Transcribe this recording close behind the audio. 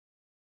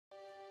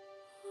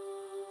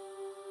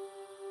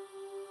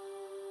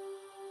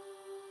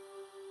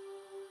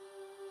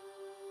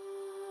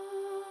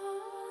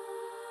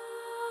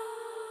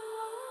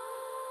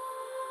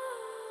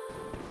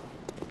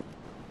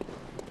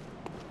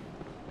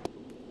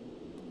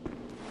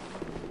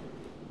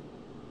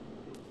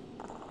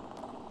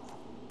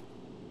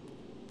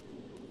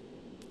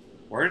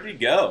Where did he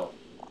go?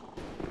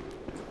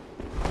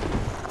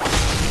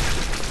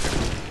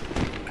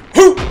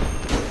 Whoo!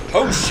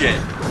 Oh shit!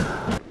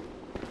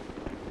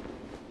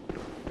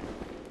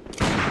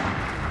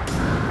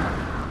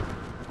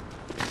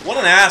 What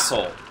an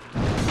asshole.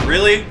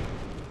 Really?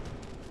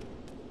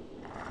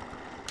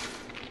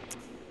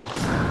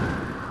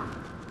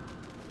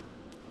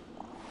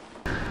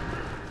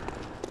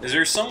 Is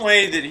there some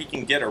way that he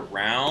can get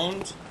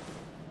around?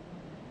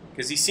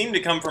 Because he seemed to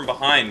come from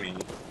behind me.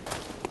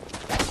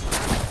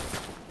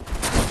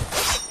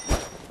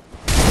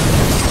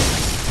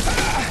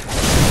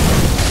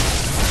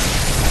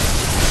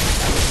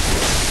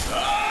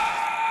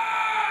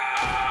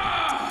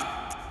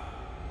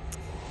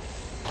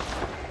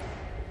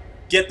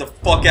 Get the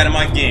fuck out of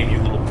my game, you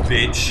little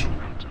bitch.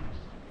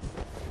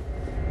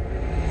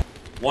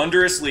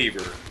 Wondrous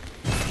lever.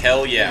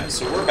 Hell yeah.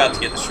 So we're about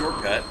to get the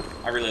shortcut.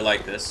 I really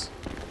like this.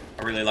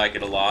 I really like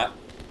it a lot.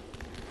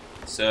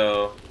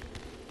 So...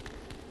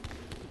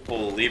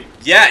 pull the lever.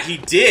 Yeah, he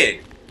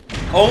did!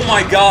 Oh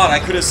my god, I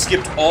could have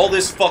skipped all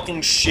this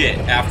fucking shit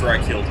after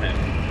I killed him.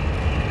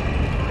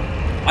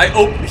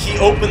 He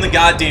opened the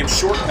goddamn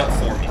shortcut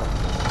for me.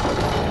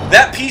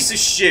 That piece of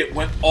shit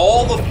went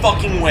all the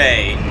fucking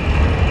way.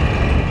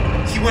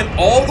 He went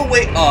all the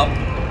way up.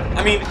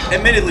 I mean,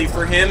 admittedly,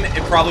 for him,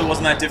 it probably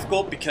wasn't that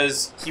difficult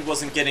because he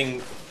wasn't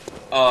getting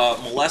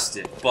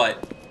molested.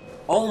 But,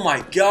 oh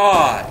my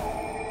god.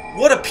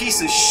 What a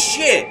piece of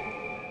shit.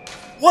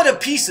 What a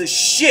piece of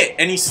shit.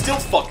 And he still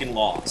fucking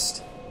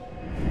lost.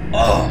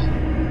 Ugh.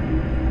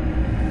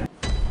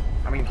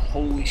 I mean,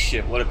 holy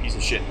shit, what a piece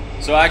of shit.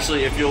 So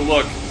actually, if you'll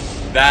look,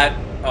 that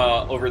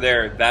over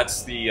there,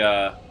 that's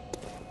the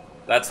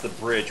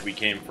bridge we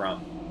came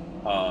from.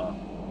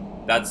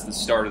 That's the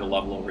start of the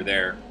level over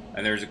there.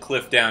 And there's a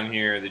cliff down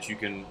here that you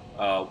can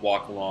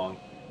walk along.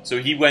 So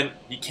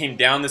he came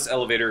down this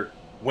elevator,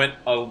 went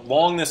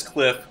along this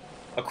cliff,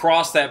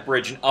 across that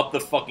bridge, and up the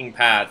fucking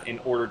path in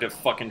order to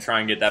fucking try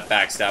and get that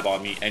backstab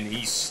on me, and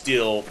he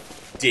still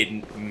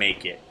didn't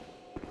make it.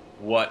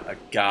 What a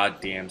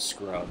goddamn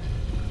scrub.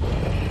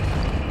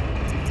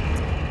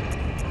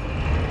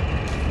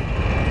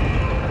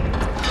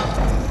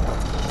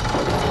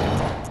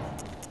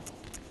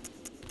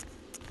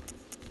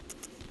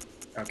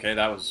 Okay,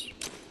 that was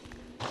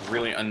a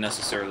really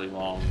unnecessarily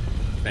long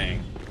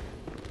thing.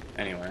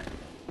 Anyway.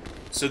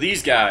 So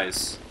these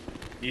guys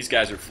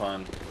are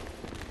fun.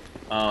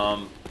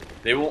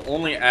 They will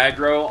only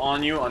aggro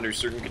on you under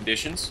certain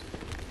conditions.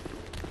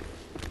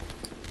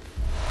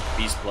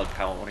 Beast Blood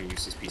Palette, what a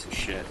useless piece of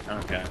shit.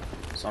 Okay,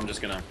 so I'm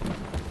just gonna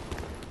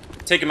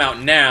take them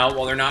out now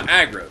while they're not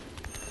aggroed.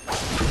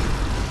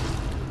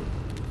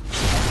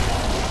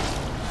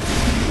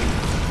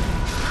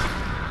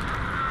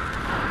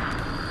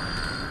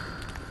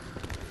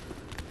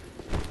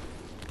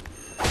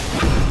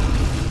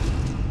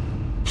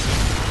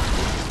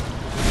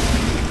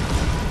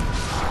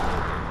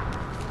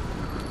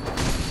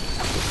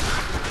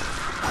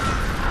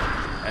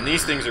 And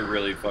these things are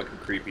really fucking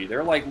creepy.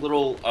 They're like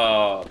little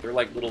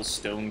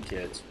stone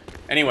kids.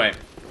 Anyway,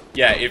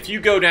 yeah, if you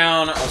go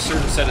down a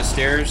certain set of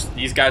stairs,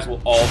 these guys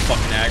will all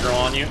fucking aggro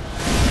on you.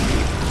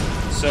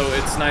 So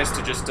it's nice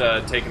to just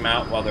take them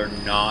out while they're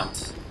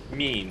not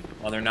mean,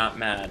 while they're not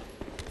mad.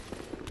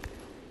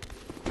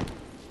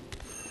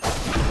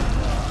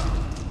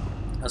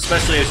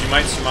 Especially as you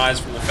might surmise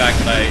from the fact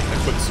that I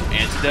equipped some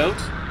antidote.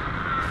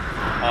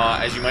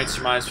 As you might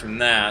surmise from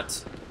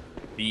that,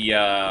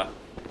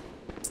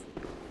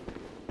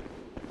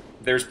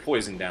 there's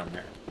poison down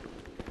there.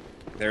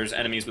 There's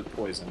enemies with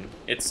poison.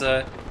 It's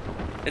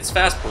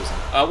fast poison,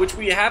 which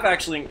we have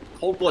actually...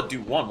 Cold Blood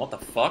do 1, what the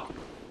fuck?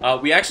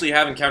 We actually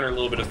have encountered a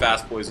little bit of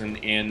fast poison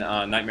in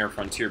Nightmare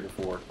Frontier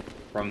before,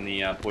 from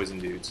the poison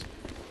dudes.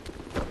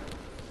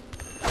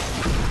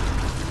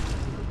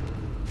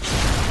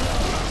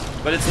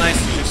 But it's nice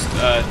to just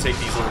take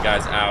these little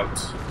guys out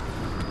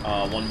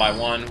one by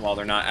one while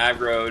they're not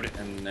aggroed,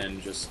 and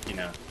then just, you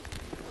know...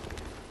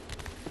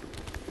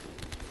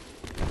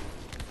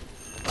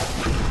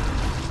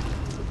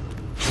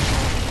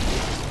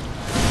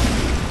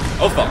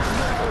 Oh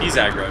fuck, he's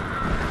aggroed.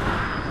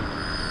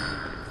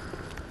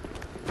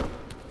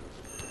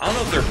 I don't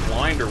know if they're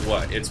blind or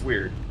what, it's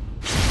weird.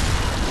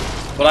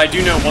 But I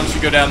do know once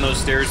you go down those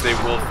stairs, they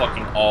will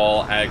fucking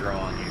all aggro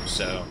on you,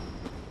 so...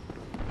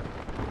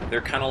 They're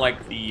kind of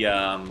like the,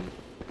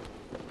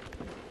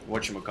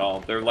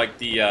 whatchamacallit, they're like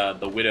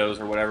the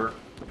widows or whatever,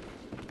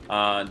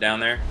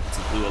 down there. It's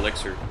a blue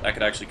elixir. That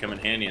could actually come in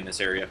handy in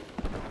this area.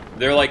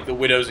 They're like the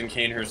widows in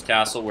Cainhurst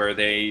Castle, where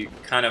they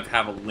kind of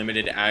have a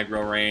limited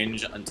aggro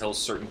range until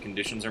certain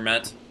conditions are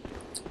met,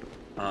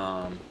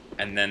 and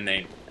then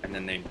they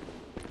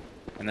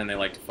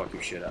like to fuck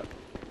your shit up.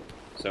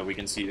 So we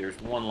can see there's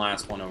one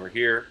last one over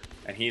here,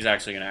 and he's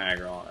actually going to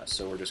aggro on us.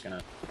 So we're just going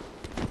to.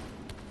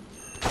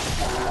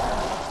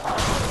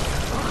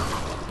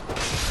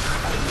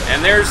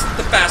 And there's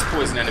the fast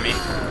poison enemy.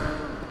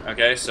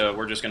 Okay, so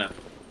we're just going to.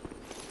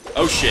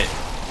 Oh shit.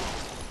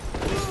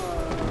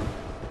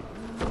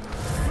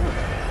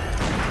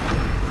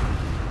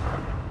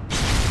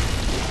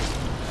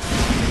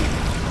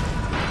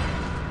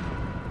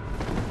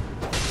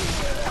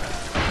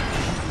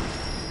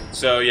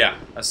 So yeah,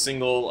 a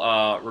single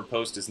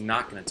riposte is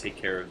not going to take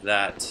care of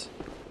that.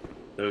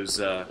 Those,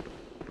 I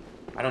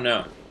don't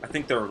know. I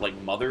think they're like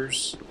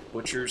mothers,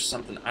 butchers,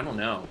 something. I don't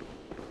know.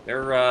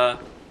 They're,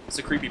 it's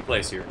a creepy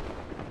place here.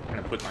 I'm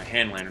going to put my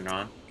hand lantern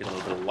on, get a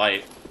little bit of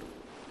light.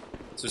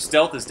 So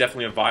stealth is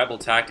definitely a viable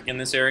tactic in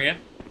this area.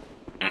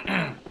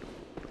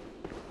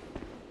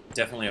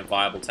 Definitely a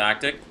viable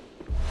tactic.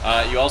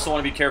 You also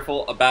want to be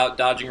careful about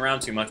dodging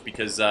around too much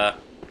because,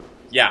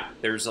 yeah,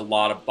 there's a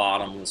lot of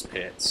bottomless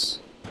pits.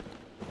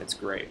 It's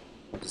great.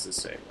 What does this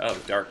say? Oh,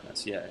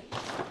 darkness, yay.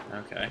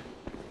 Okay.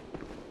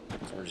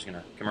 So we're just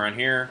gonna come around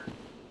here.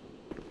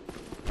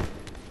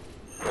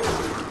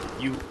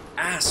 You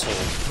asshole.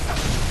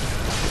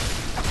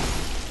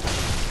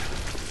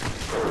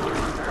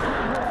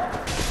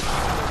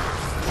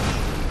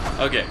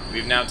 Okay,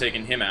 we've now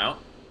taken him out.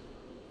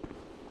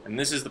 And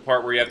this is the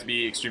part where you have to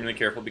be extremely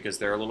careful because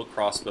there are little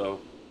crossbow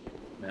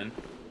men.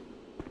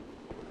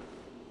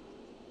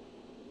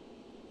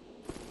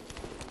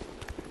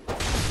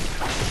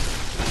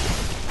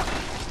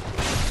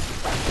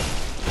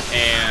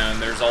 And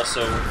there's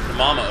also the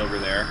mama over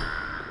there.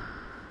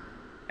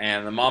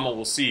 And the mama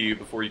will see you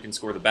before you can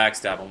score the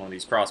backstab on one of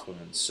these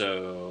crossbowmen.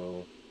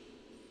 So...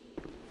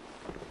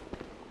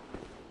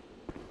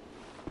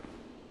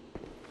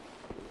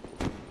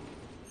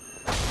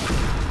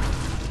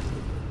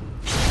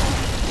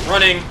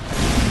 running!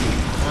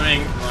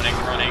 Running, running,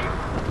 running.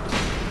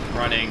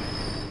 Running.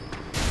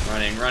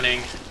 Running,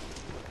 running.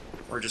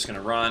 We're just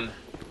gonna run.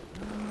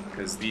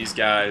 Because these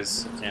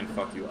guys can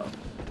fuck you up.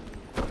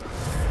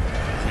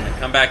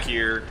 Come back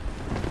here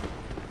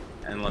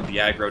and let the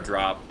aggro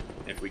drop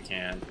if we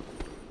can.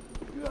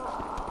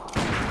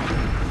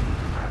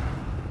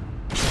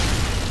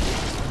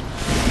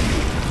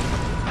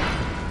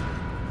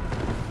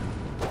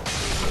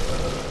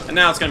 And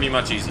now it's going to be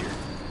much easier.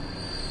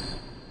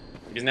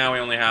 Because now we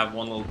only have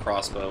one little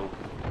crossbow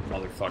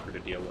motherfucker to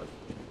deal with.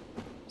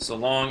 So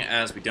long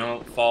as we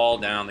don't fall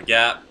down the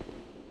gap.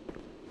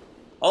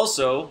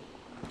 Also,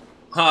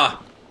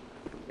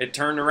 it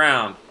turned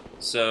around.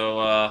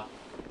 So,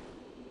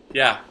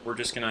 yeah, we're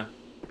just gonna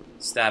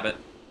stab it.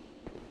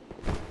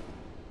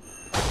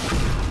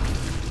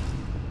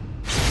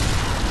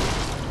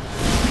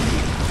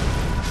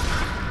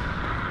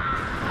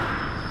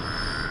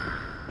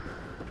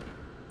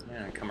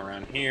 And come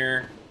around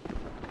here.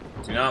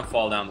 Do not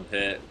fall down the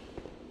pit.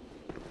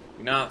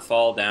 Do not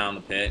fall down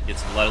the pit. Get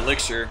some lead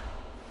elixir.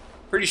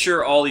 Pretty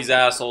sure all these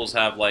assholes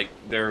have, like,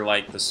 they're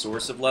like the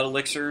source of lead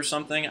elixir or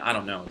something. I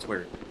don't know. It's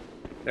weird.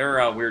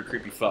 They're weird,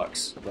 creepy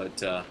fucks,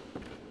 but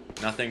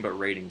nothing but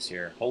ratings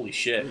here. Holy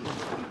shit!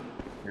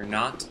 You're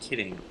not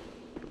kidding.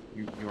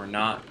 You're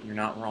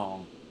not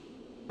wrong.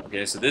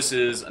 Okay, so this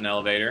is an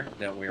elevator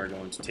that we are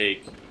going to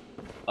take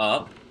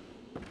up.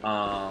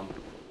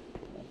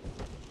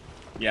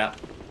 Yeah.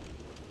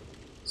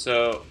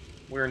 So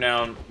we're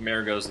now in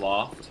Mergo's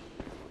loft,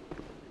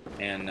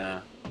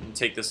 and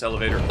take this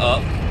elevator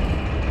up.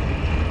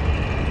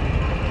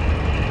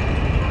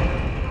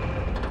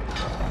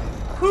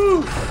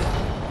 Whew.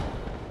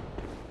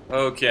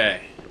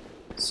 Okay,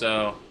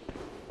 so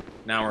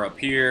now we're up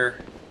here,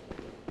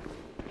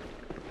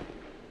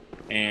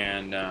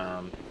 and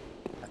I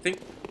think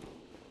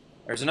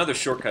there's another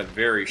shortcut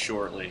very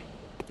shortly.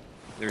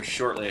 There's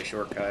shortly a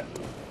shortcut.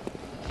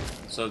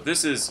 So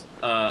this is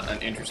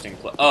an interesting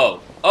place.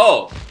 Oh!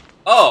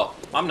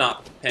 I'm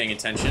not paying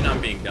attention.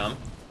 I'm being dumb.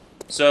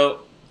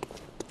 So,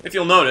 if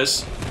you'll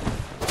notice,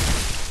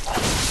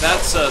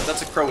 that's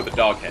a crow with a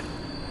dog head.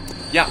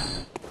 Yeah.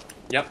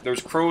 Yep,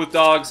 there's crows with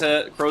dogs'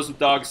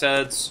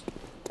 heads,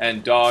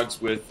 and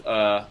dogs with,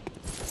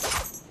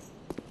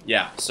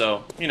 yeah,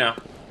 so, you know.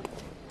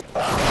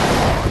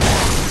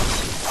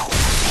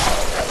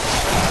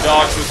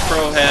 Dogs with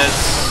crow heads,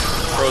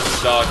 crows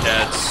with dog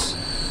heads,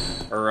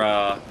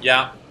 or,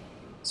 yeah.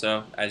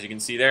 So, as you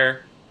can see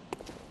there.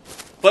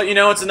 But, you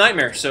know, it's a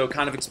nightmare, so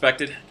kind of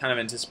expected, kind of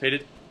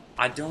anticipated.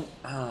 I'm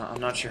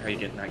not sure how you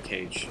get in that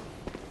cage.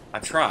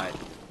 I've tried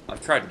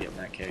to get in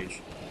that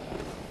cage.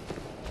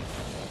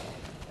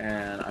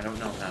 And I don't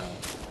know how.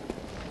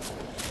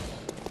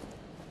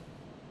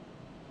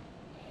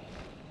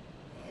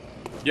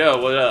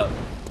 Yo, what up?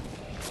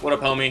 What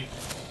up, homie?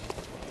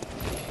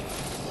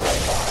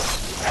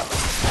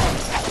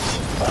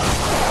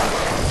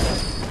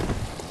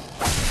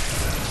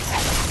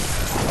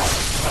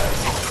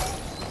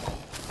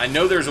 I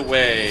know there's a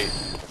way.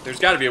 There's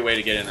got to be a way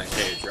to get in that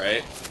cage,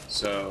 right?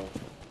 So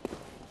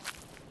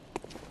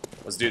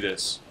let's do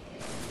this.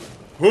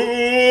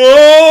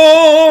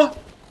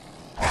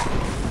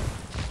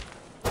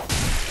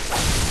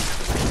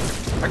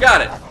 I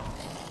got it.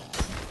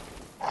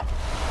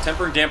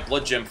 Temper and Damp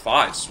Blood Gem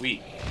 5,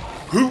 sweet.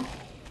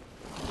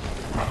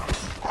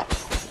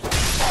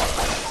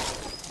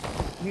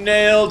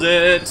 Nailed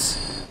it.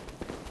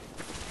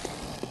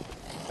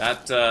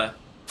 That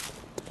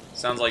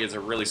sounds like it's a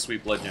really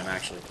sweet blood gem,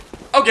 actually.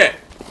 Okay,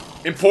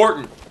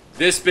 important.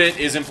 This bit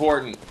is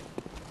important.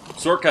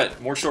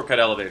 Shortcut, more shortcut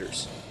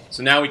elevators.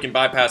 So now we can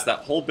bypass that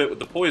whole bit with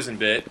the poison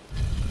bit.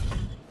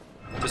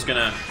 Just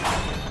gonna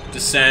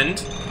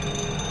descend,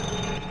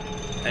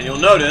 and you'll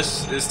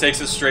notice this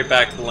takes us straight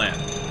back to the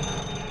land.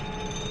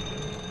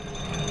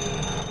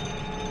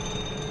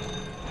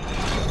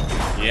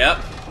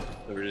 Yep.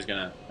 So we're just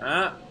gonna,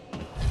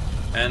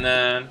 and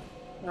then,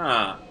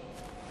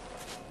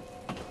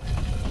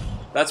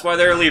 That's why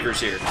there are levers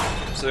here.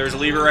 So there's a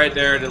lever right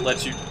there that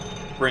lets you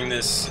bring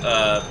this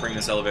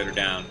elevator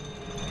down.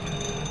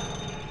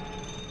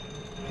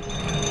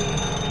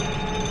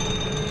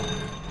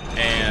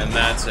 And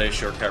that's a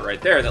shortcut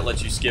right there that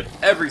lets you skip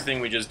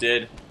everything we just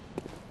did.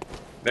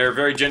 They're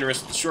very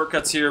generous with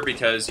shortcuts here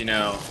because, you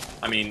know,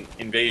 I mean,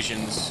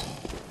 invasions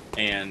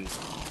and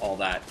all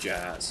that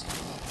jazz.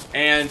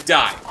 And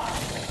die.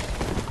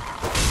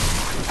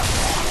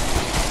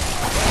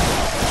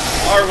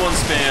 R1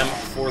 spam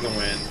for the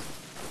win.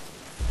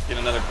 Get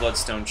another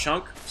bloodstone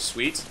chunk.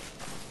 Sweet.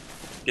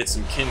 Get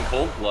some kin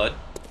cold blood.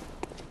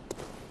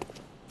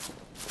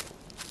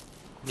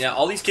 Yeah,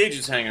 all these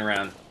cages hanging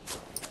around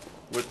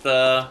with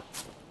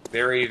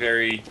very,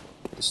 very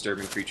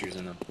disturbing creatures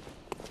in them.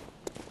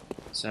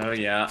 So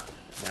yeah,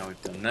 now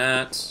we've done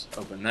that.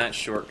 Open that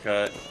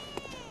shortcut.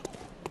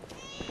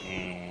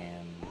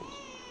 And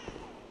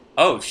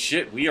oh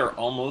shit, we are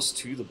almost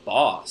to the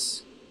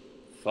boss.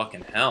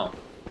 Fucking hell.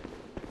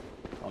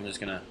 I'm just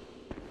gonna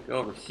go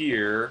over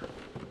here.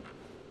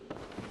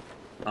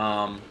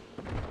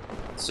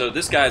 So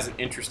this guy's an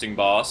interesting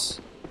boss.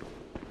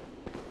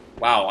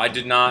 Wow, I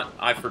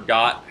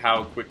forgot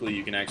how quickly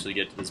you can actually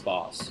get to this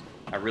boss.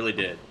 I really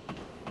did.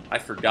 I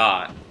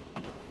forgot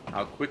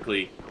how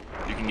quickly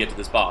you can get to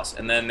this boss.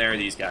 And then there are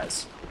these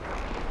guys,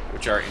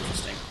 which are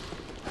interesting.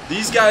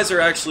 These guys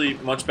are actually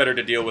much better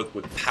to deal with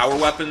power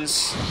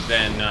weapons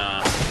than,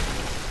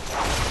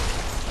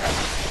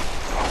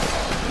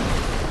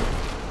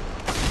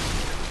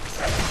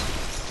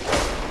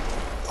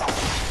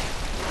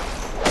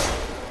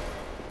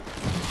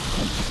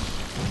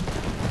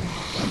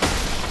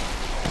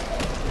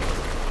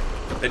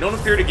 They don't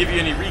appear to give you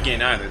any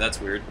regain either, that's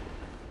weird.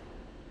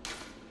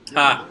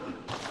 Ha!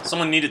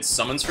 Someone needed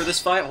summons for this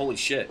fight? Holy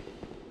shit.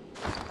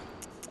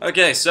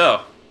 Okay,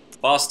 so,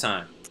 boss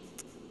time.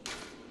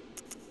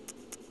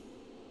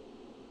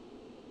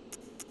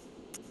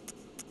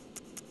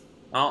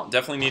 Oh,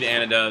 definitely need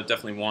antidote,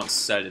 definitely want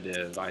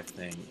sedative, I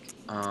think.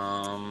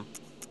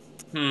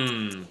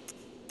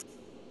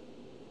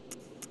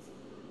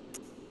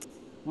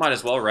 Might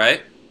as well,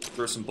 right?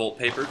 Throw some bolt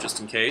paper, just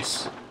in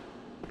case.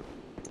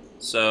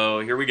 So,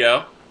 here we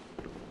go.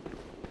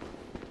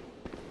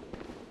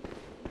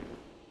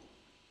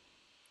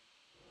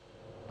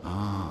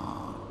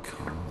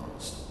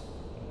 Cosm.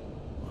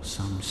 Or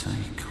some say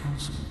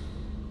Cosm.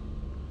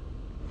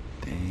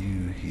 Do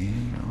you hear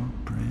our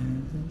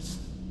prayers?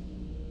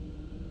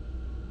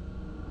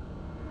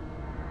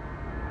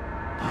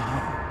 No,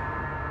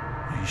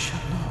 we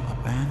shall not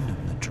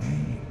abandon the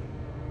dream.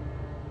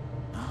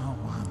 No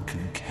one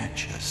can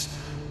catch us.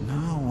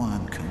 No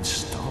one can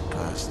stop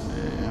us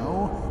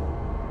now.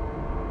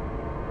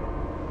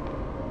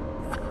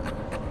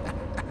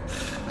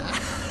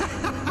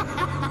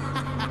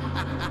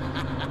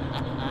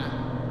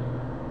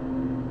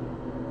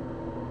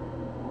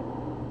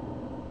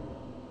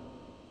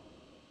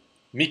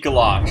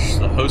 Micolash,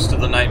 the host of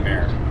the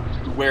nightmare,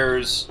 who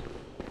wears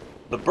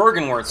the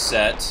Bergenworth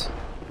set,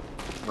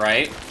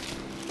 right?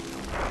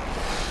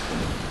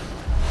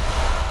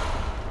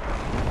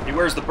 He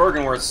wears the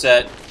Bergenworth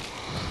set,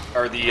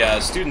 or the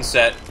student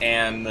set,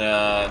 and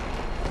that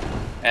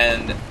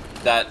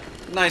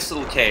nice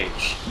little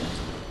cage.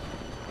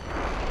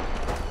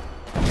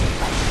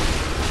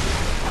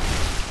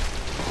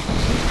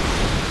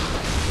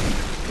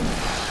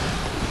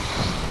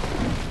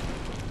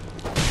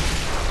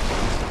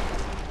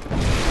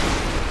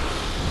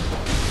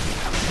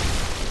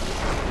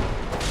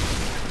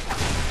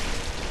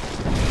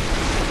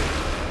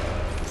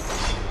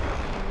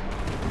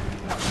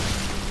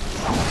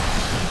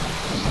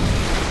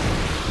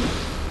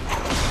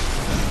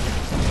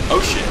 Oh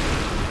shit.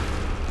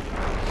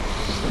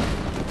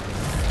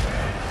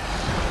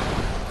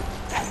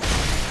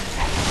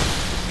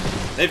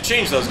 They've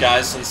changed those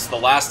guys since the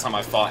last time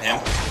I fought him.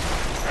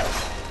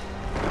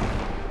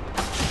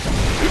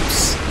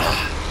 Oops.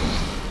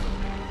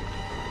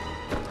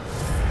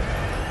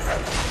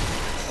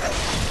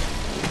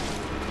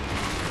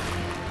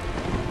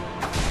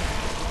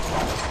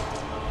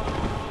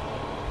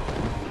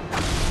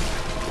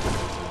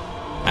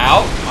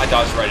 Ow! I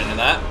dodged right into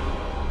that.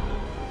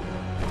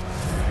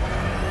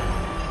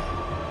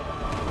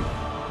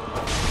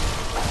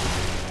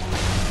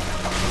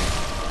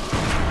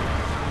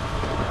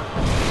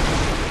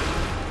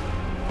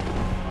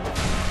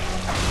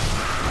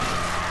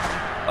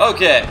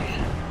 Okay.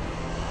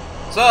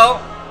 So,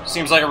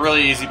 seems like a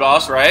really easy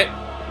boss, right?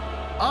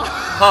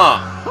 Huh.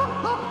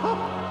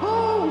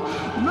 Oh,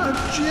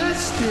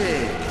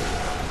 majestic!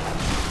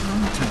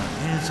 Hunter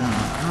is a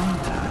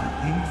hunter,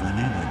 even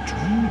in a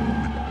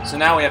dream. So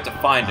now we have to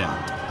find him.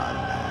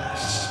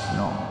 Alas,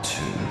 not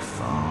too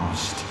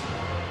fast.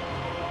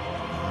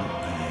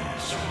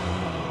 Nightmares,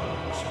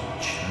 woes,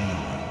 and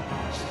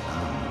chains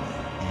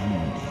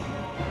unending.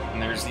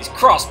 these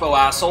crossbow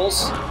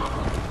assholes.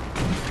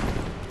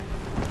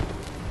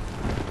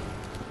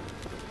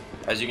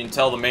 As you can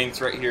tell, the main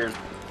threat here is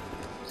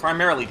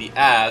primarily the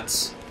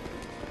ads.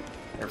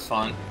 They're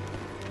fun.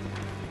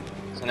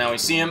 So now we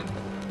see him.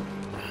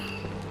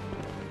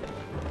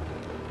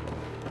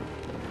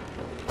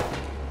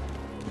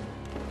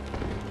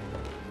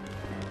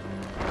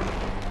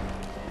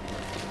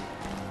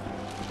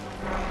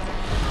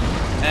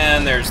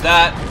 And there's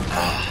that.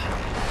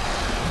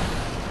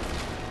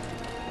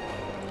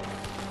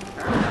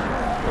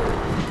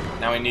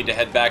 Now we need to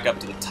head back up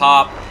to the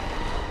top.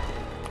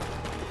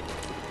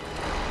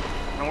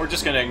 And we're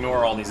just going to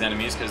ignore all these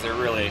enemies because it's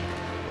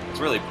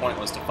really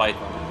pointless to fight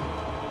them.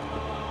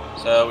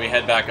 So we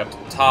head back up to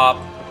the top.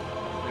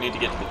 We need to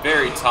get to the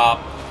very top.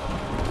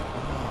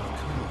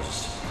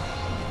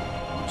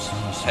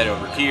 Head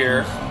over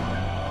here.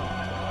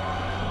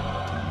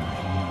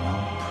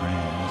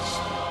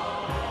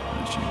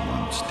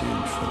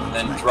 And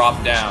then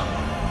drop down.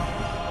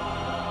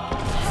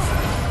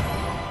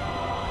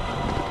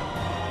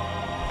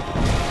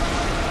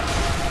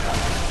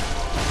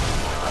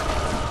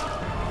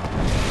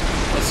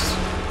 Let's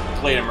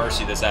play to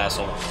mercy this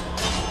asshole.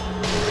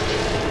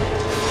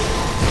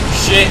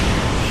 Shit.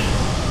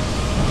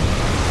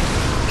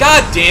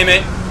 God damn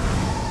it.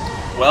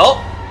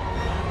 Well,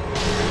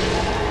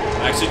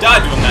 I actually died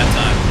to him that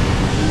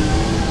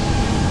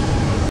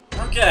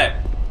time. Okay.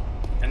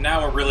 And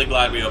now we're really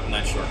glad we opened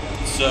that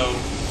shortcut. So,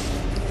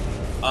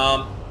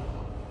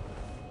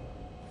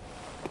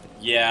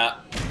 yeah.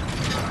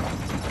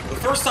 The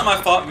first time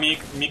I fought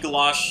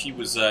Micolash, he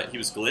was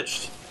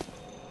glitched.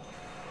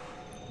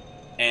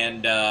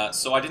 And,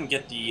 so I didn't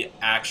get the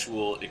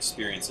actual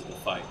experience of the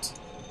fight.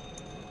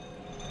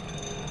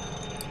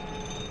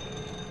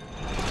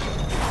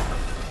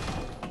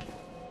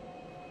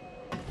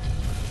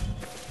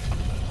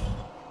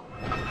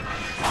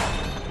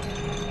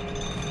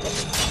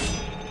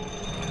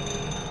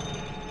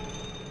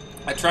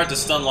 I tried to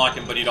stun lock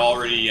him, but he'd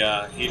already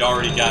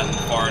gotten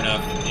far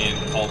enough in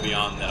Call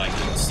Beyond that I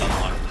couldn't stun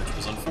lock him, which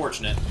was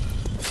unfortunate.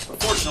 But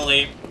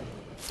fortunately,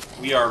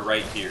 we are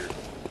right here.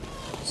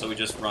 So we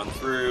just run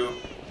through,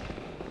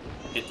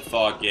 hit the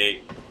fog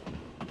gate,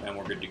 and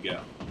we're good to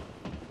go.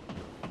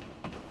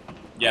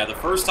 Yeah, the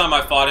first time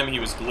I fought him, he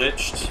was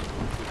glitched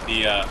with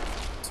the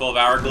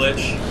 12-hour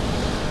glitch.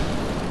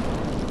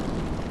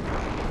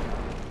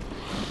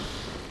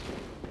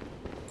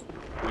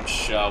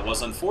 Which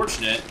was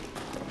unfortunate.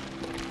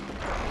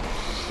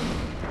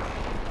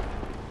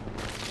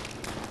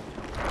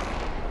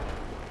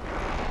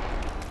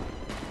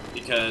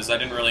 Because I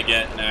didn't really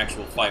get an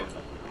actual fight with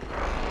him.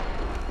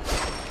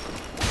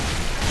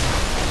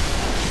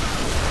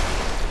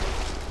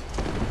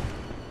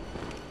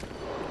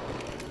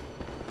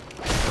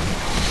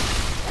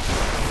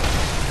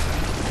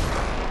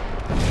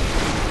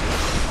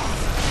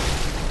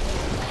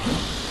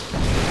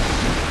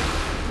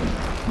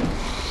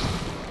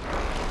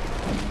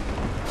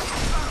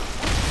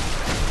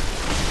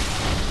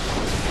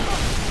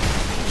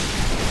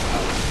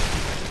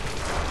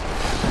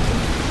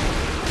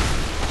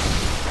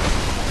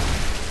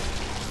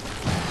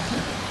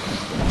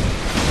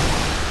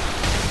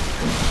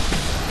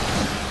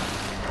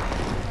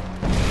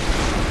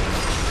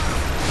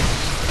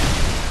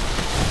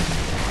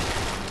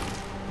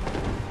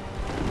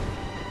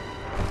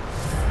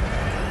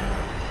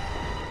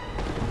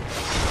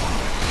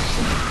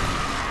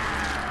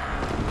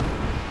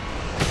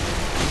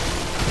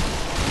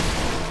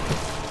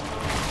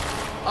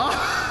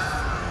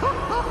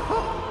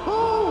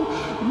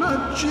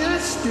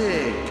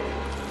 Majestic!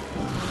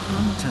 A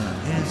hunter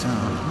is a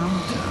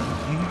hunter,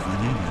 even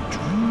in a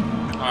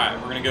dream. Alright,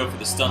 we're gonna go for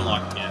the stun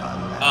lock again.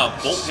 Oh,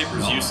 bolt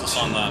paper's useless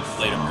on the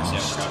Blade of Mercy. I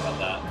forgot about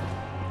that.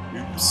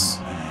 Oops.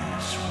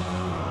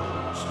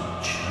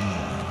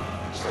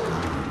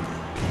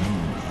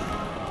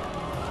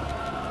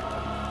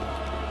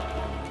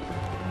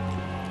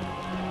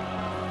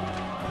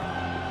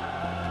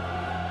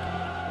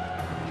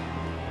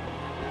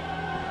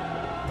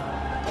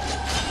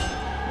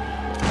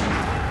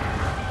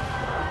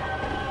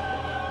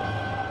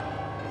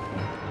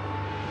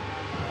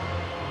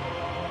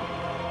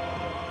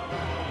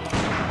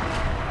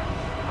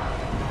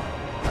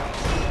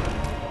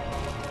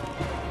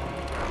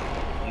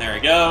 There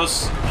he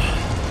goes.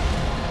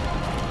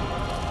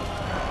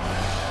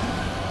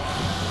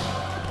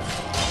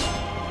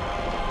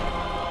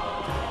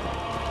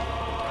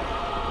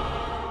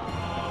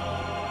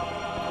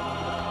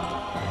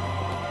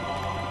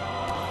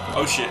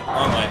 Oh shit,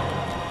 wrong way.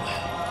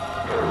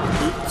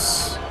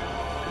 Oops.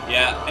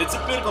 Yeah, it's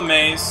a bit of a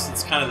maze.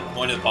 It's kind of the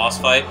point of the boss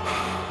fight.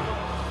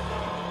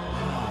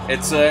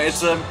 It's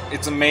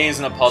a maze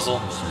and a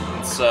puzzle.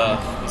 It's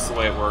the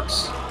way it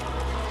works.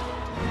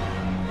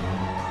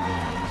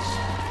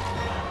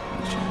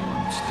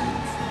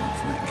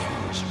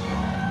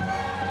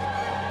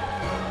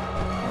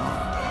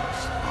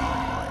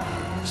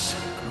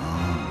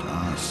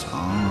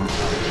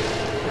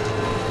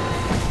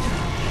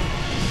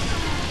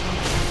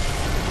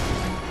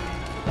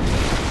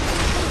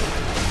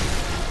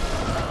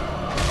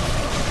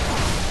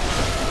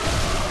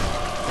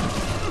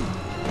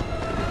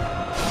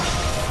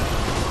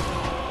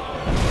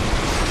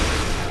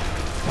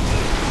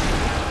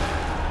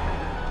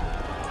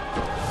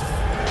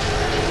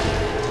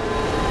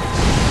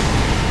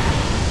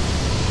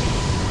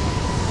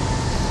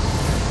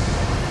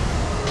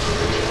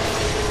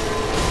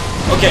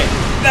 Okay,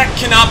 that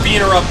cannot be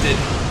interrupted.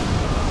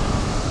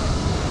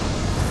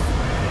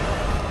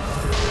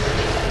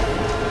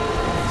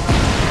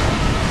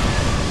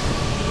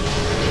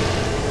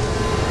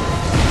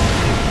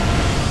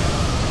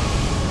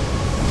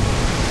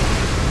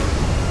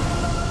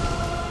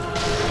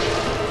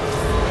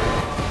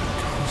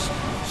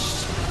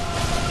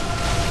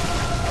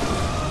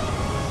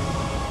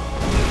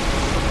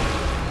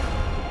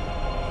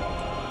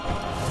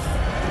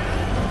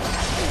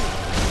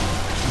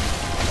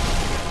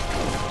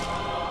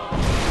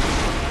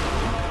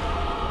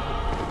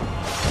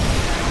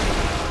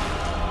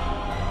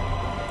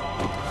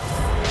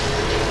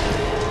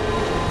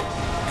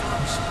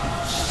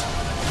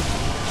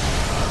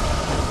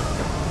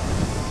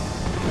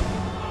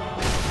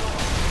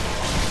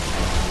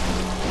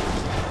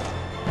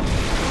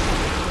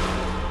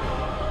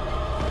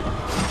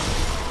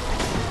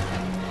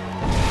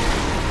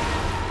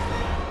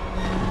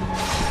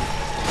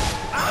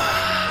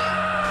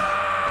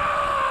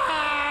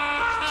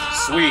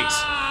 Sweet.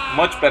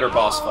 Much better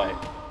boss fight.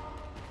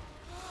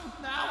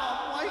 Now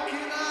I'm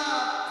waking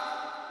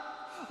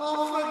up.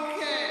 I'll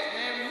forget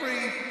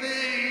everything.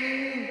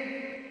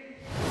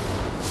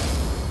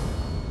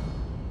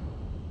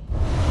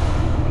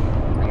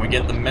 And we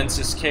get the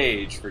Micolash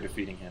Cage for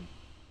defeating him.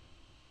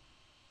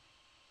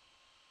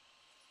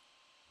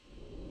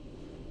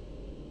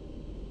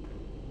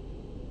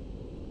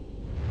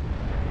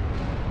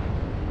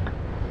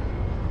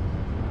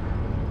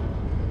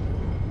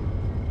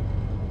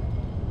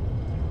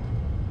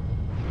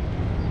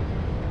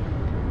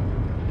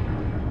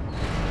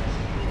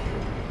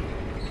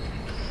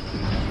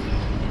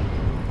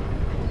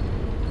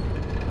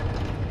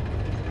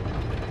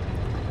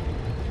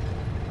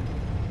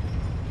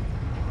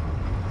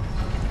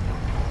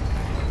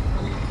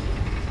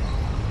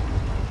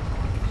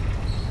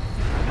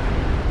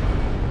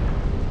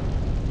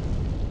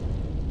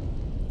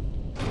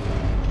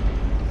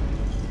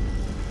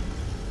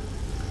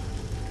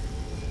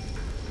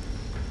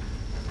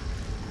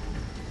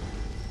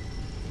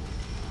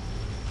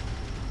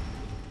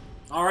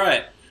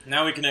 Alright,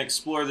 now we can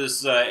explore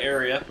this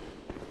area.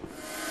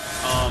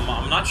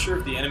 I'm not sure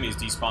if the enemies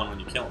despawn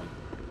when you kill them.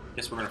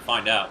 Guess we're going to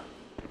find out.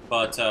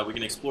 But we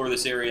can explore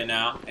this area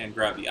now and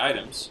grab the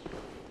items.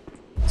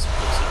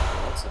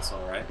 That's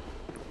alright.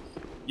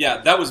 Yeah,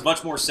 that was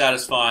much more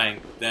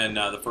satisfying than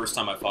the first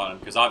time I fought him.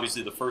 Because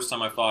obviously the first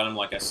time I fought him,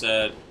 like I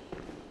said,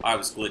 I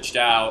was glitched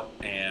out.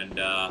 And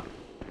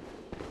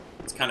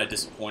it's kind of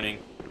disappointing.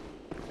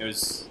 It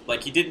was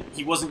like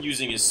he wasn't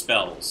using his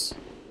spells.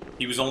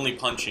 He was only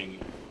punching,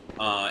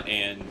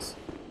 and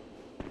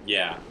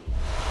yeah.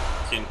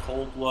 In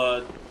Cold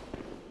Blood,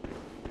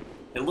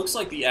 it looks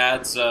like the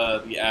ads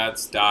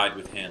died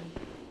with him,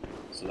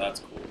 so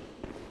that's cool.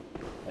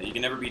 You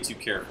can never be too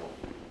careful.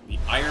 The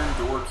iron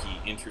door key,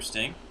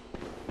 interesting.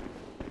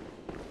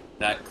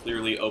 That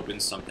clearly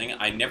opens something.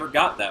 I never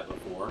got that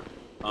before,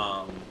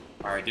 or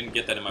I didn't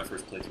get that in my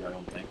first playthrough, I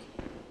don't think.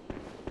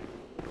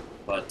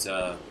 But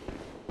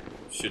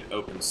should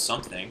open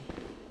something.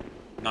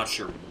 Not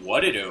sure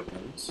what it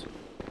opens,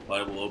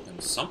 but it will open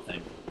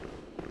something.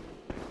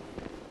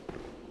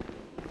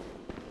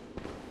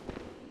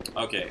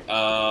 Okay,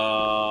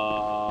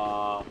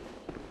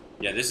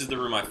 yeah, this is the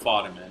room I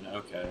fought him in,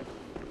 okay.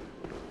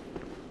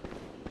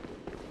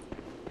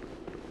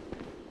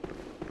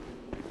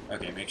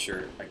 Okay, make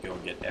sure I go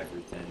and get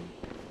everything.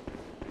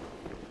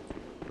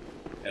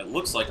 It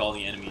looks like all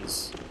the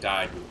enemies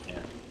died with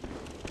him.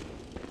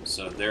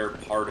 So they're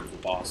part of the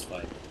boss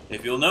fight.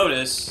 If you'll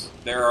notice,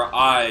 there are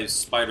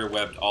eyes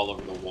spiderwebbed all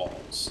over the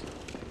walls.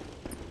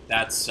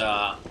 That's,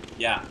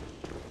 yeah.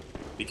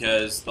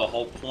 Because the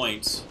whole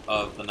point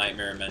of the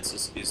Nightmare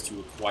Immensis is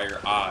to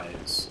acquire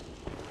eyes.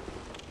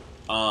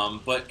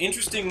 But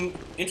interesting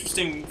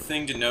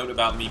thing to note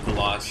about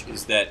Micolash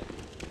is that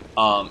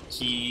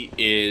he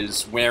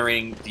is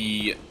wearing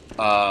the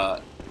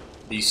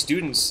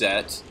student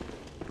set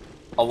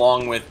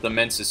along with the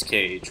Micolash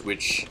Cage,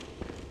 which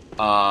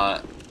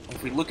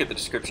if we look at the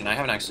description, I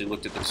haven't actually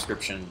looked at the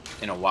description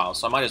in a while,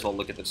 so I might as well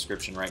look at the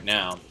description right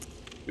now.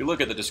 If we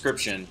look at the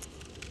description,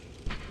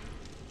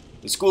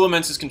 the School of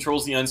Mensis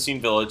controls the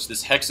unseen village.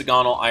 This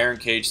hexagonal iron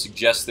cage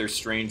suggests their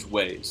strange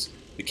ways.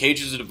 The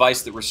cage is a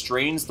device that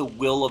restrains the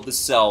will of the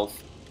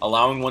self,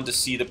 allowing one to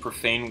see the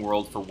profane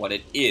world for what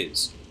it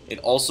is. It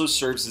also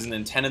serves as an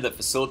antenna that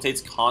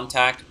facilitates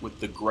contact with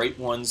the great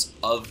ones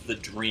of the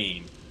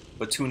dream.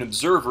 But to an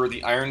observer,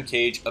 the iron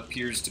cage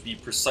appears to be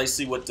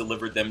precisely what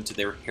delivered them to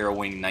their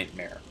harrowing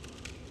nightmare.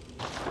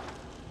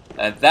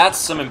 That's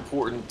some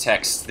important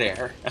text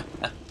there.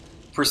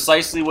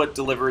 Precisely what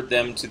delivered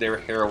them to their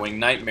harrowing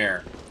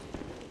nightmare.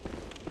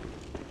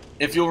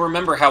 If you'll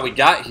remember how we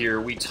got here,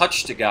 we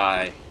touched a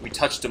guy. We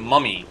touched a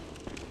mummy.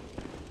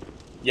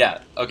 Yeah,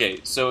 okay,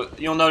 so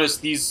you'll notice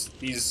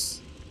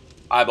these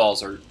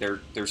eyeballs are,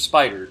 they're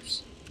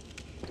spiders.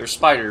 They're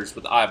spiders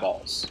with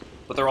eyeballs.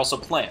 But they're also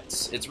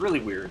plants. It's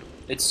really weird.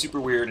 It's super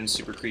weird and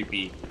super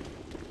creepy.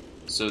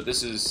 So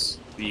this is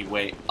the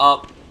way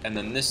up. And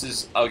then this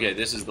is... Okay,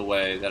 this is the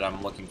way that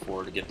I'm looking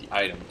for to get the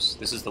items.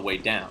 This is the way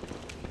down.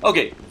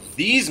 Okay,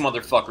 these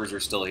motherfuckers are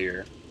still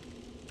here.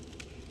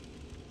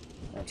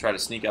 I'll try to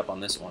sneak up on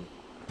this one.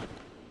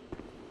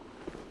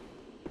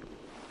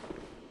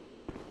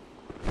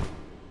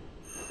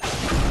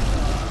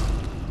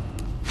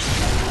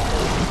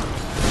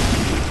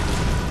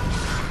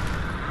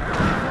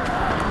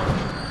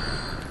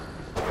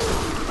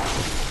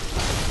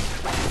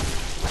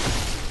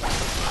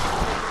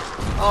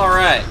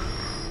 Alright.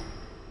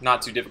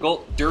 Not too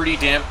difficult. Dirty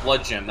Damp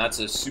Blood Gem. That's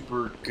a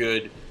super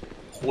good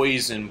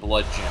poison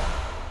blood gem.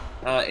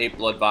 8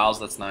 blood vials,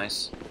 that's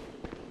nice.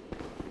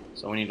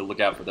 So we need to look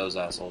out for those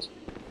assholes.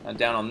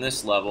 Down on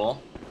this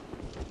level...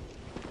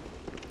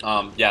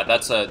 yeah,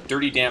 that's a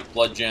Dirty Damp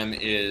Blood Gem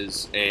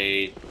is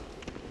a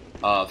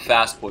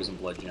fast poison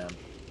blood gem.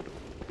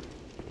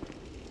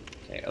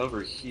 Okay,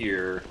 over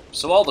here...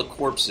 So all the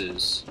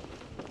corpses,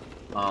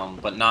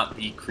 but not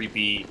the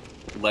creepy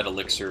lead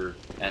elixir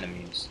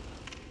enemies.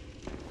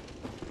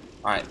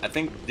 Alright, I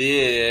think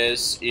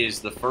this is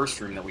the first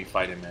room that we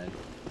fight him in.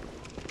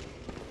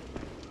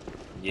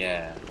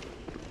 Yeah.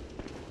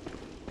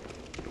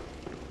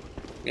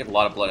 We have a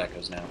lot of blood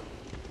echoes now.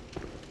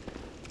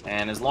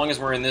 And as long as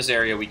we're in this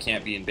area, we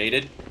can't be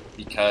invaded,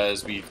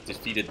 because we've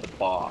defeated the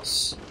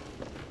boss.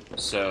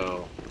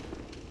 So,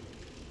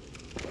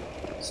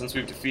 since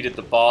we've defeated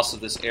the boss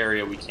of this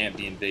area, we can't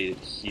be invaded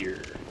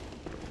here.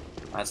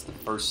 That's the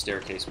first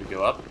staircase we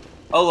go up.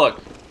 Oh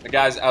look, the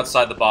guys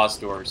outside the boss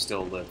door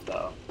still live,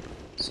 though.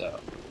 So.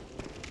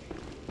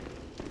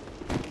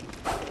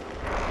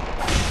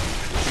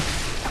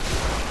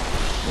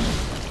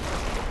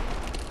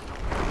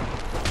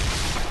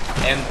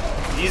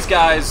 And these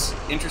guys,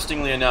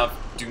 interestingly enough,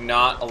 do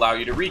not allow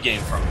you to regain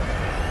from them.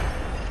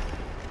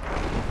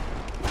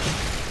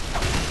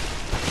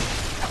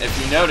 If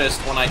you noticed,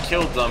 when I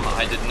killed them,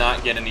 I did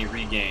not get any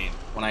regain.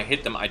 When I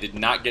hit them, I did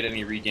not get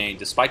any regain,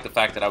 despite the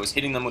fact that I was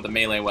hitting them with a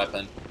melee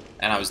weapon,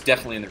 and I was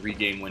definitely in the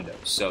regain window.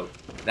 So,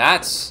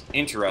 that's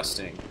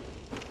interesting.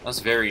 That's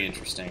very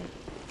interesting.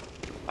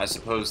 I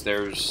suppose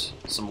there's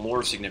some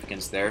lore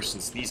significance there,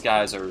 since these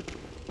guys are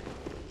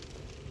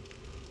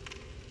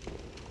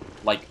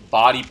like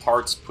body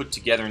parts put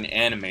together and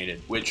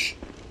animated, which,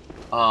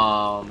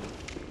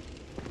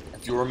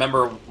 if you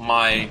remember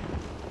my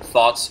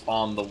thoughts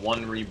on the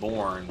One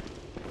Reborn,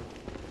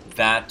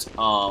 that,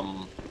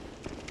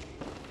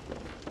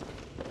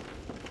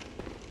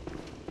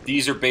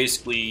 these are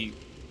basically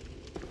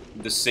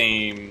the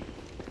same,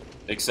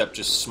 except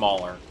just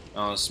smaller.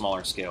 On a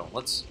smaller scale.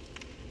 Let's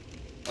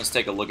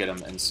take a look at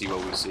them and see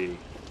what we see.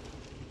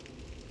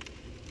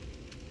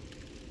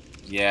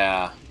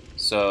 Yeah,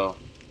 so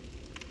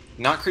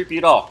not creepy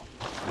at all.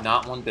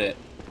 Not one bit.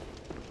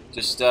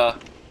 Just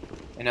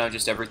you know,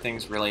 just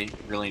everything's really,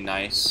 really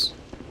nice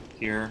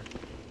here.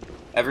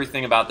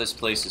 Everything about this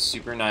place is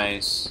super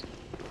nice,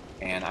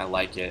 and I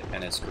like it,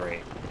 and it's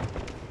great.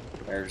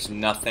 There's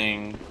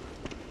nothing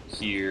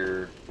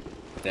here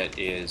that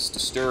is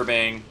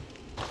disturbing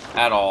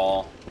at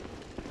all.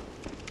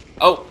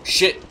 Oh,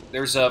 shit!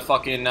 There's a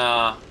fucking,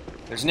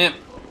 there's an imp.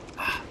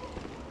 Ah.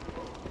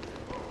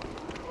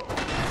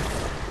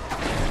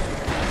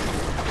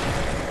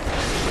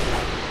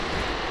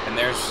 And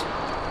there's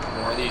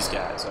more of these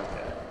guys,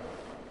 okay.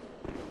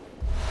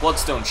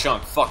 Bloodstone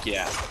chunk, fuck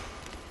yeah.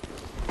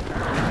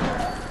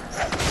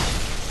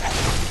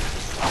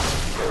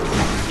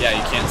 Yeah,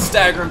 you can't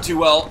stagger him too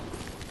well.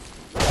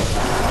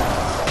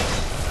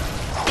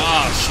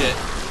 Ah, shit.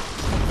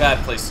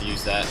 Bad place to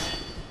use that.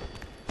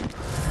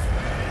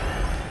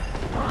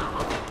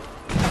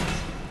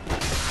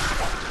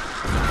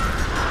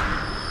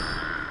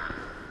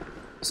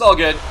 It's all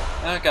good.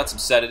 Got some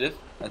sedative.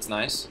 That's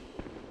nice.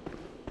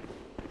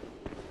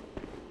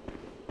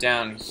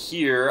 Down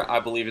here, I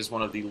believe, is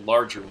one of the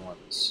larger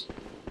ones.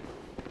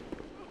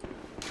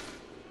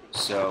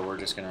 So we're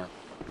just gonna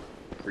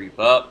creep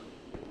up.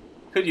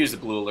 Could use the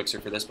blue elixir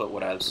for this, but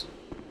whatevs.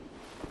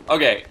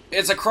 Okay,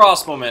 it's a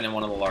crossbowman in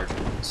one of the larger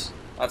ones.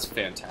 That's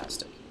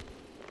fantastic.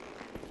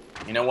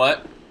 You know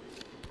what?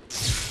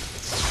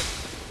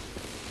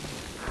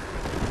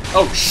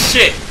 Oh,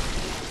 shit!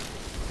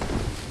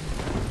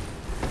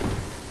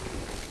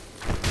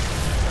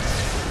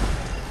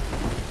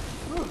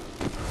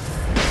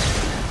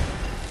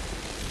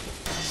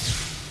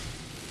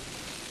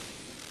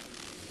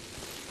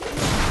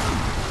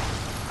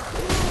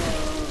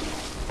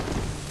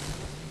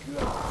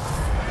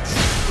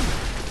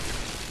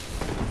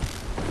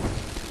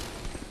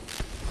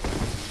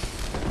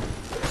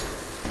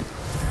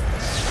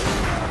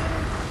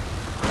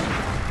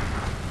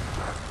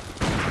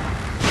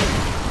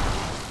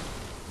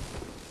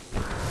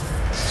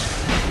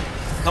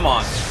 Come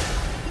on.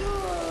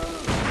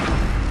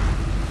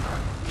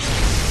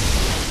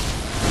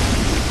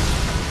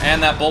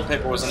 And that bolt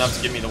paper was enough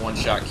to give me the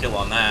one-shot kill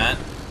on that.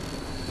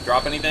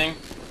 Drop anything?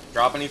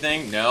 Drop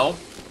anything? No.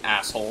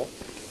 Asshole.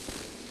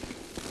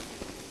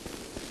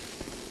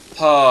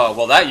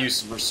 Well, that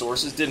used some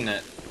resources, didn't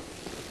it?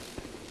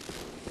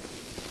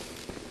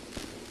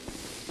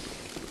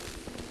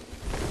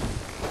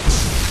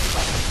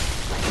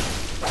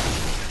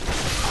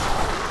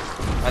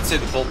 I'd say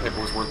the bolt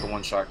paper was worth the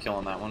one-shot kill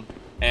on that one.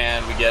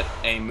 And we get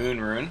a moon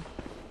rune.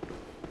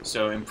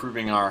 So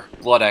improving our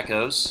blood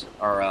echoes.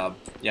 Our,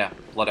 yeah,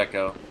 blood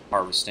echo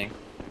harvesting.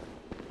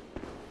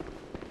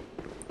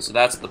 So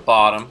that's at the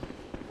bottom.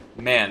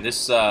 Man,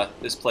 this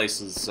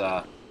place is,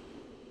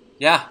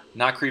 yeah,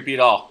 not creepy at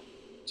all.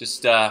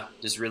 Just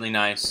really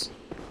nice.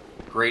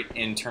 Great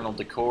internal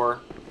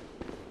decor.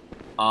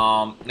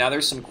 Now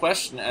there's some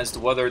question as to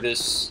whether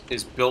this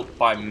is built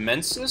by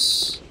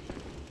Mensis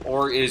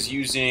or is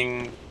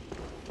using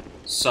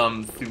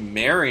some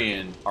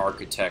Pthumerian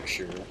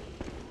architecture.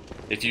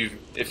 If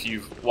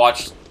you've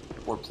watched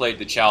or played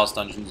the Chalice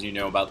Dungeons, you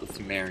know about the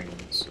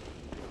Pthumerians.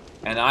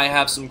 And I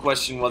have some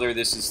question whether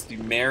this is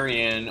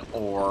Pthumerian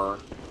or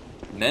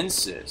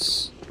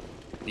Mensis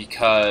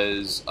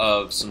because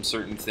of some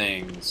certain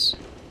things.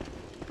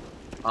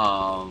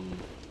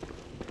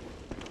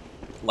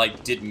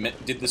 Like,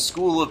 did the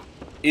school of...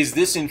 Is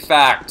this, in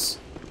fact,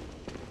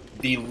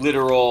 the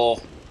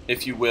literal,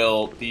 if you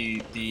will,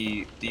 the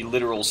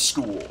literal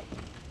school?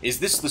 Is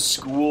this the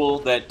school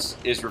that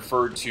is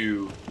referred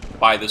to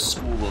by the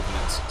school of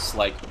Mensis?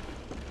 Like,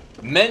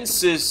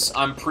 Mensis,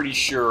 I'm pretty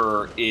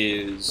sure,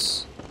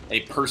 is a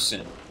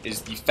person,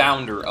 is the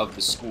founder of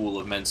the school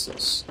of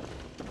Mensis.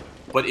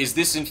 But is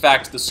this, in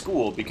fact, the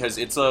school? Because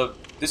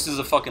this is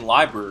a fucking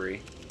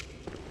library.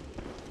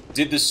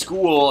 Did the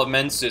school of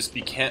Mensis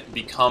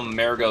become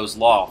Mergo's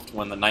Loft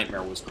when the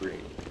nightmare was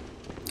created?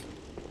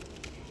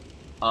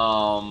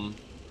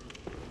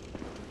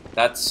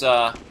 That's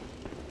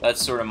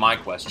sort of my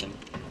question.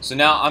 So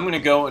now I'm gonna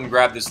go and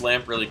grab this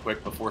lamp really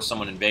quick before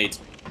someone invades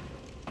me.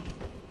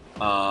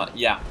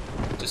 Yeah,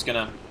 just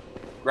gonna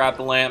grab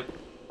the lamp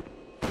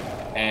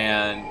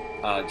and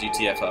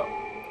GTFO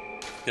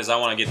because I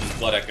want to get these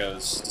blood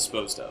echoes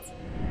disposed of.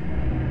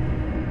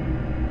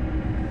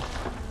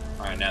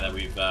 All right, now that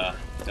we've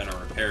done our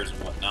repairs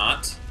and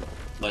whatnot,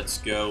 let's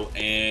go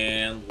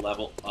and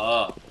level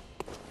up.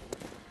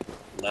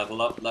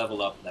 Level up,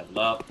 level up, level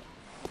up.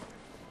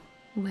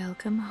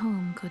 Welcome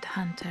home, good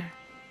hunter.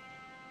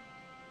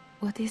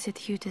 What is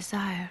it you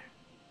desire?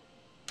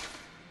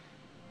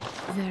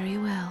 Very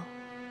well.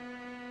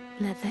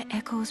 Let the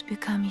echoes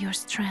become your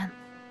strength.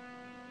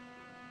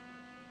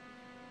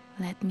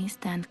 Let me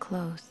stand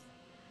close.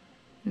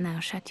 Now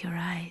shut your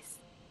eyes.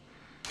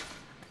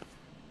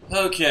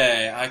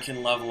 Okay, I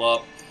can level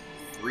up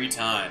 3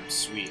 times.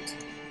 Sweet.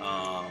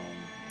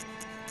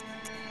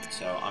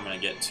 So I'm going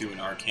to get 2 in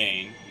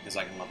Arcane, because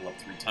I can level up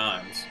 3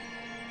 times.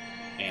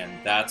 And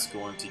that's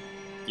going to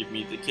give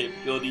me the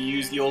capability to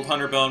use the old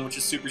Hunter Bone, which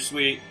is super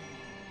sweet.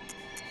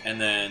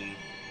 And then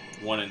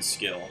 1 in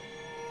Skill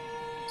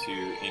to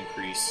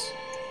increase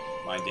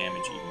my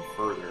damage even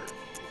further.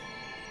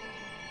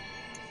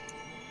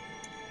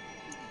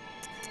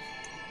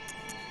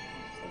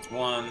 So that's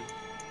 1,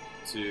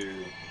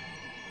 2...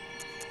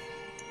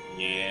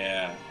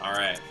 Yeah,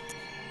 alright.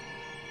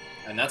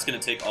 And that's going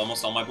to take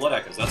almost all my blood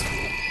echoes. That's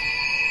cool.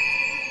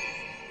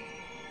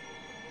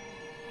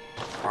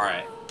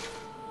 Alright.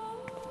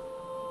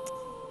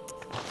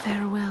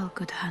 Farewell,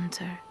 good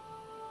hunter.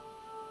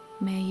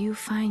 May you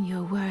find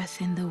your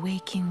worth in the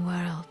waking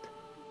world.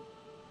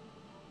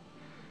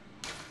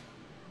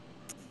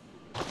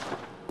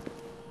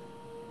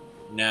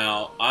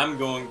 Now, I'm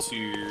going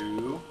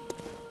to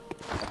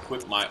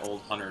equip my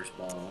old Hunter's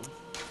Bone.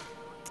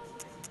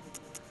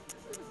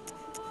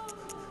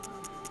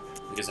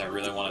 Because I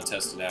really want to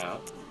test it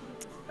out.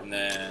 And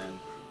then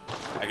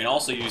I can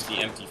also use the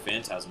empty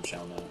Phantasm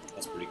Shell now.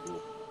 That's pretty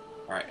cool.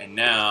 Alright, and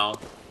now,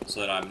 so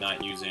that I'm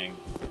not using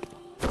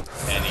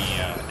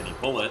any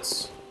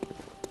bullets,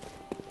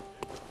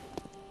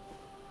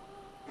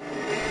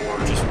 or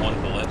just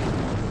 1 bullet,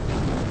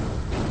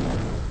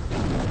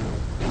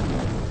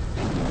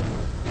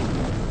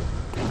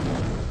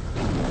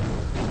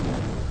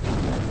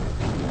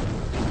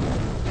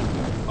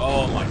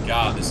 oh my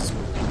god, this is cool.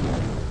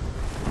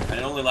 And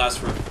it only lasts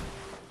for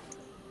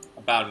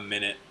about a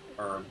minute,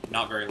 or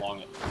not very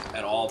long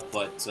at all,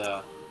 but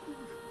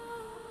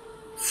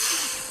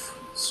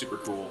super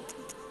cool.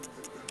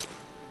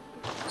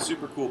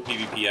 Super cool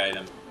PvP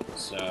item.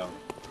 So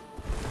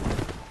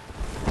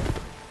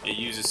it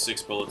uses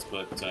 6 bullets,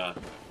 but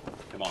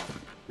come on,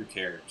 who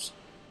cares,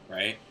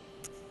 right?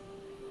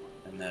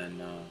 And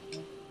then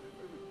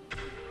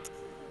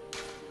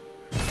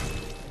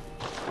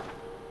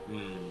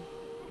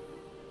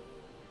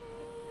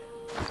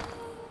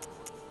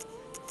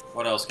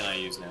what else can I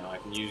use now? I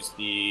can use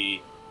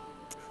the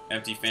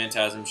empty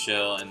Phantasm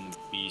Shell and the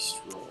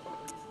Beast Roar.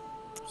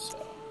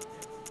 So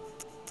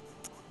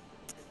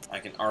I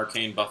can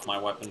Arcane buff my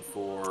weapon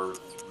for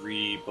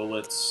 3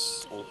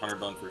 bullets, Old Hunter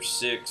Bone for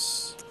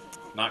 6.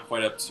 Not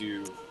quite up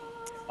to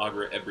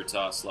Agra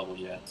Ebritas level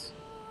yet.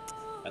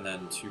 And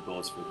then 2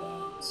 bullets for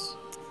that.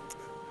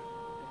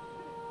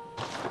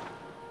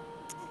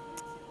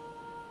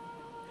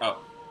 Oh.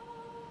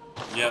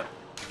 Yep.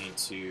 Need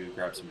to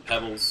grab some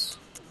pebbles.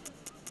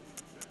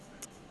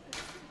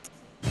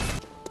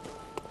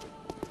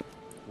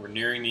 We're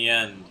nearing the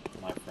end,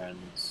 my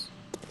friends.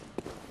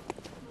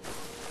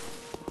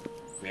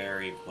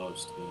 very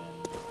close to the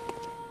end.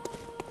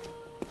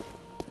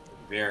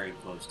 Very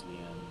close to the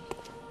end.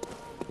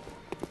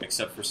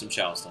 Except for some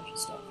Chalice Dungeon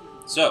stuff.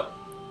 So,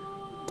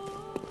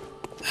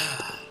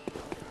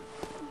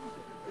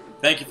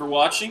 thank you for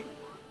watching.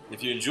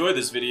 If you enjoyed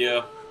this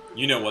video,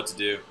 you know what to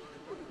do.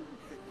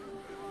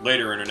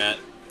 Later, Internet.